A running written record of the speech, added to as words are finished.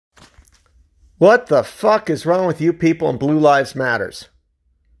What the fuck is wrong with you people in Blue Lives Matters?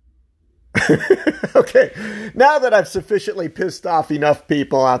 Okay, now that I've sufficiently pissed off enough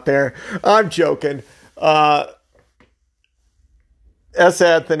people out there, I'm joking. S.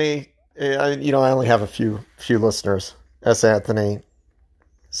 Anthony, I only have a few listeners. S. Anthony,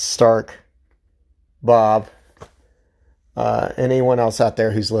 Stark, Bob, anyone else out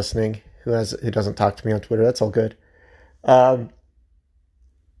there who's listening who doesn't talk to me on Twitter, that's all good.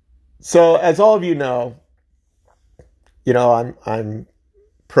 So as all of you know, I'm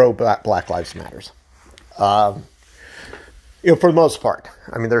pro Black Lives Matters. For the most part.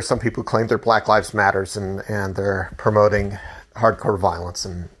 I mean, there are some people who claim they're Black Lives Matters and they're promoting hardcore violence,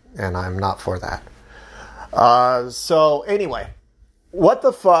 and I'm not for that. So anyway, what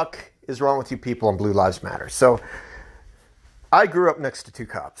the fuck is wrong with you people in Blue Lives Matter? So I grew up next to two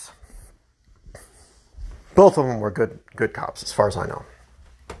cops. Both of them were good cops, as far as I know.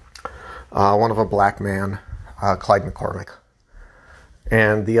 One of them a black man, Clyde McCormick,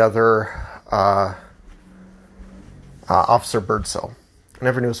 and the other Officer Birdsell. I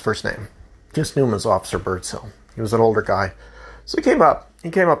never knew his first name. Just knew him as Officer Birdsell. He was an older guy. So he came up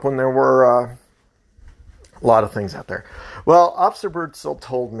when there were a lot of things out there. Well, Officer Birdsell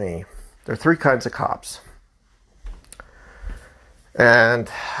told me there are three kinds of cops. And,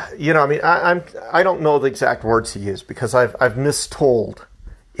 I don't know the exact words he used because I've mistold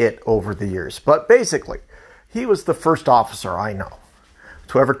it over the years. But basically, he was the first officer I know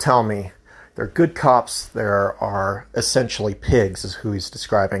to ever tell me there are good cops, there are essentially pigs, is who he's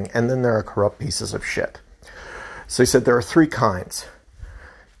describing, and then there are corrupt pieces of shit. So he said there are three kinds.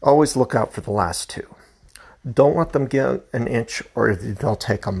 Always look out for the last two. Don't let them get an inch or they'll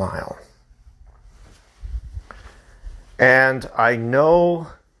take a mile. And I know,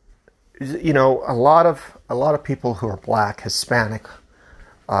 a lot of people who are black, Hispanic,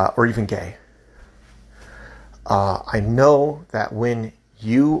 or even gay. I know that when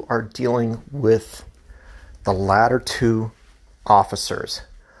you are dealing with the latter two officers,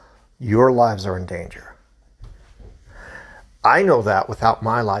 your lives are in danger. I know that without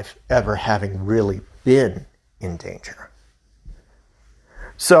my life ever having really been in danger.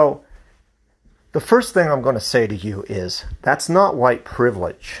 So, the first thing I'm going to say to you is, that's not white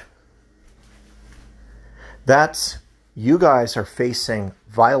privilege. That's, you guys are facing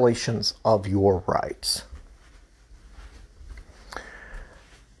violations of your rights.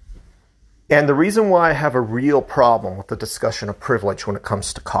 And the reason why I have a real problem with the discussion of privilege when it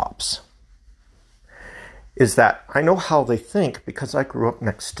comes to cops is that I know how they think because I grew up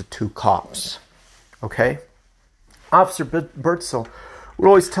next to two cops. Okay? Officer Birdsell would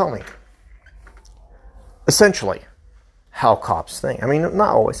always tell me, essentially, how cops think. I mean,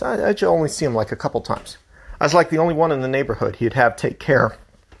 not always. I only see him like a couple times. I was like the only one in the neighborhood he'd have take care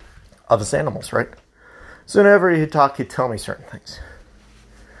of his animals, right? So whenever he'd talk, he'd tell me certain things.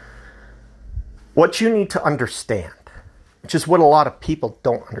 What you need to understand, which is what a lot of people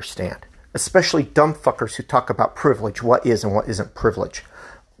don't understand, especially dumb fuckers who talk about privilege, what is and what isn't privilege.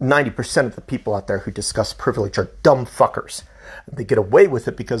 90% of the people out there who discuss privilege are dumb fuckers. They get away with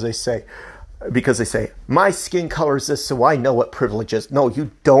it because they say, my skin color is this, so I know what privilege is. No,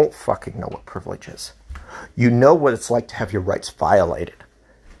 you don't fucking know what privilege is. You know what it's like to have your rights violated.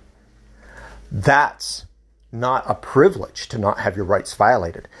 That's not a privilege to not have your rights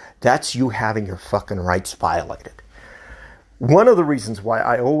violated. That's you having your fucking rights violated. One of the reasons why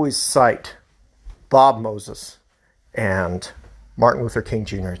I always cite Bob Moses and Martin Luther King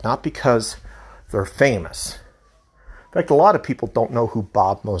Jr. is not because they're famous. In fact, a lot of people don't know who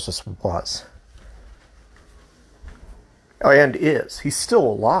Bob Moses was. And is. He's still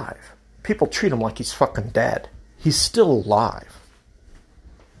alive. People treat him like he's fucking dead. He's still alive.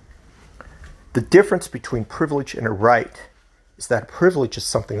 The difference between privilege and a right is that privilege is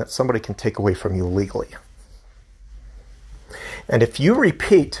something that somebody can take away from you legally. And if you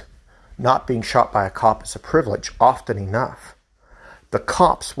repeat not being shot by a cop as a privilege often enough, the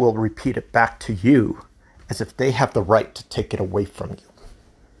cops will repeat it back to you as if they have the right to take it away from you.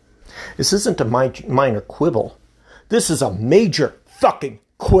 This isn't a minor quibble. This is a major fucking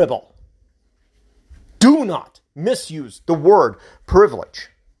quibble. Do not misuse the word privilege.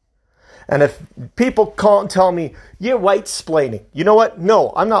 And if people call and tell me, you're white-splaining, you know what?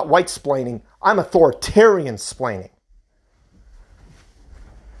 No, I'm not white-splaining. I'm authoritarian-splaining.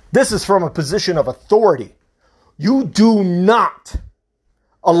 This is from a position of authority. You do not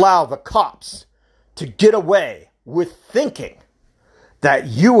allow the cops to get away with thinking that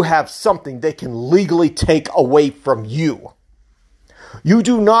you have something they can legally take away from you. You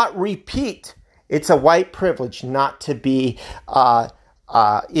do not repeat, it's a white privilege not to be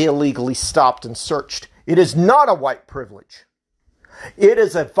illegally stopped and searched. It is not a white privilege. It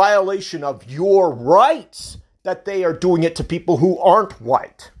is a violation of your rights that they are doing it to people who aren't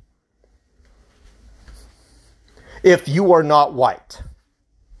white. If you are not white.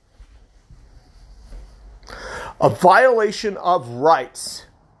 A violation of rights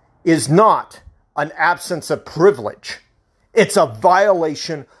is not an absence of privilege. It's a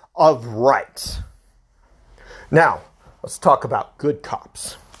violation of rights. Now, let's talk about good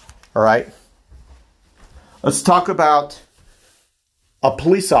cops. All right? Let's talk about a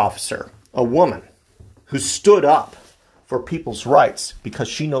police officer, a woman, who stood up for people's rights because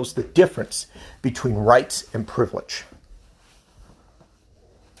she knows the difference between rights and privilege.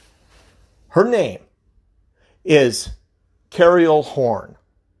 Her name is Cariol Horn.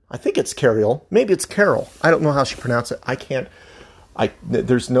 I think it's Cariol. Maybe it's Carol. I don't know how she pronounced it.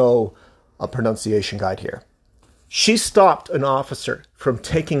 There's no pronunciation guide here. She stopped an officer from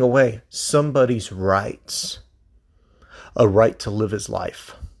taking away somebody's rights. A right to live his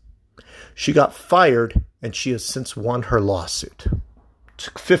life. She got fired and she has since won her lawsuit. It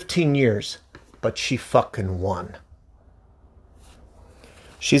took 15 years, but she fucking won.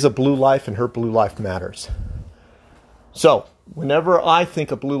 She's a blue life and her blue life matters. So, whenever I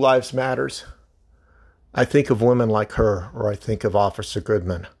think of Blue Lives Matters, I think of women like her, or I think of Officer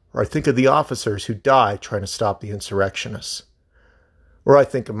Goodman, or I think of the officers who died trying to stop the insurrectionists, or I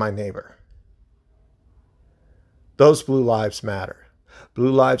think of my neighbor. Those blue lives matter.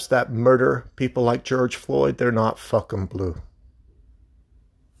 Blue lives that murder people like George Floyd, they're not fucking blue.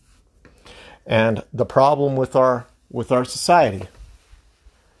 And the problem with our society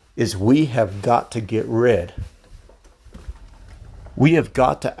is we have got to get rid. We have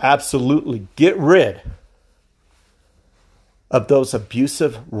got to absolutely get rid of those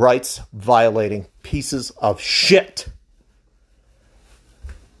abusive, rights violating pieces of shit.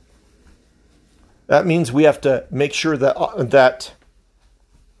 That means we have to make sure that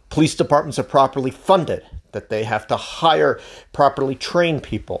police departments are properly funded, that they have to hire properly trained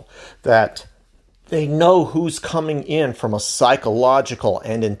people, that they know who's coming in from a psychological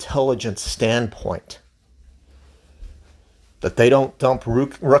and intelligence standpoint, that they don't dump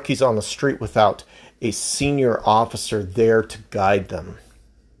rookies on the street without a senior officer there to guide them.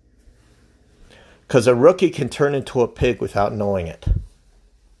 Because a rookie can turn into a pig without knowing it.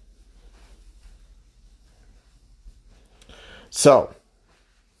 So,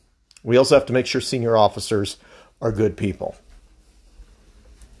 we also have to make sure senior officers are good people.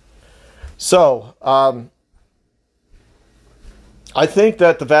 So, I think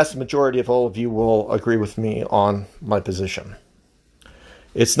that the vast majority of all of you will agree with me on my position.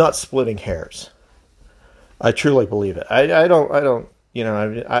 It's not splitting hairs. I truly believe it. I don't, you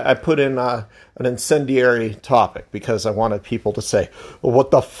know, I put in an incendiary topic because I wanted people to say, well,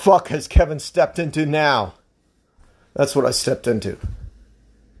 what the fuck has Kevin stepped into now? That's what I stepped into.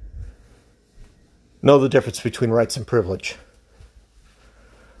 Know the difference between rights and privilege.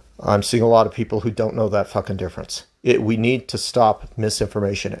 I'm seeing a lot of people who don't know that fucking difference. We need to stop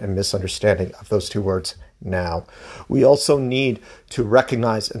misinformation and misunderstanding of those two words now. We also need to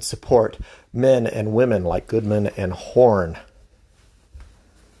recognize and support men and women like Goodman and Horn.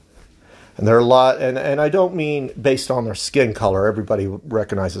 And there are a lot, and I don't mean based on their skin color. Everybody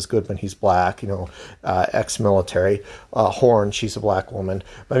recognizes Goodman, he's black, ex-military. Horn, she's a black woman.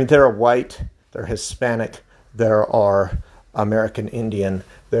 But I mean, there are white, there are Hispanic, there are American Indian,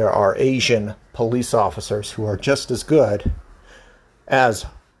 there are Asian police officers who are just as good as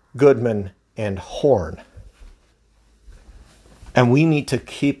Goodman and Horn. And we need to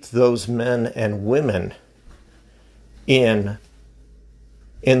keep those men and women in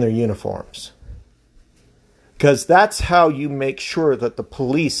their uniforms. Because that's how you make sure that the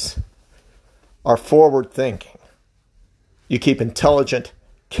police are forward thinking. You keep intelligent,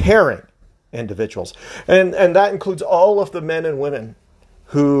 caring individuals. And that includes all of the men and women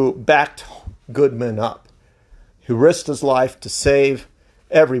who backed Goodman up, who risked his life to save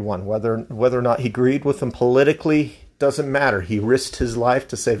everyone, whether or not he agreed with them politically, doesn't matter. He risked his life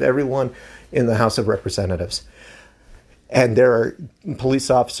to save everyone in the House of Representatives. And there are police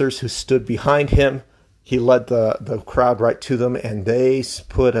officers who stood behind him. He led the crowd right to them, and they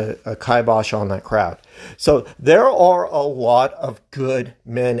put a kibosh on that crowd. So there are a lot of good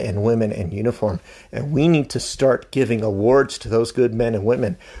men and women in uniform, and we need to start giving awards to those good men and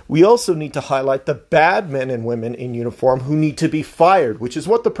women. We also need to highlight the bad men and women in uniform who need to be fired, which is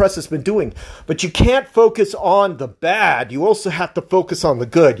what the press has been doing. But you can't focus on the bad. You also have to focus on the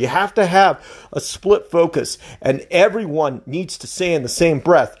good. You have to have a split focus, and everyone needs to say in the same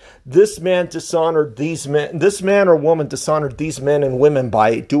breath, this man dishonored these men, this man or woman dishonored these men and women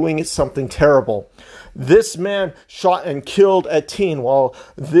by doing something terrible. This man shot and killed a teen while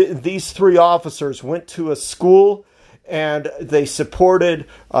these three officers went to a school and they supported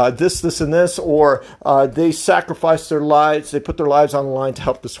this, and this, or they sacrificed their lives. They put their lives on the line to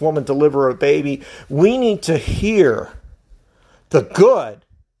help this woman deliver a baby. We need to hear the good,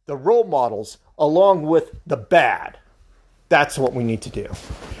 the role models, along with the bad. That's what we need to do.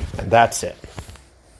 And that's it.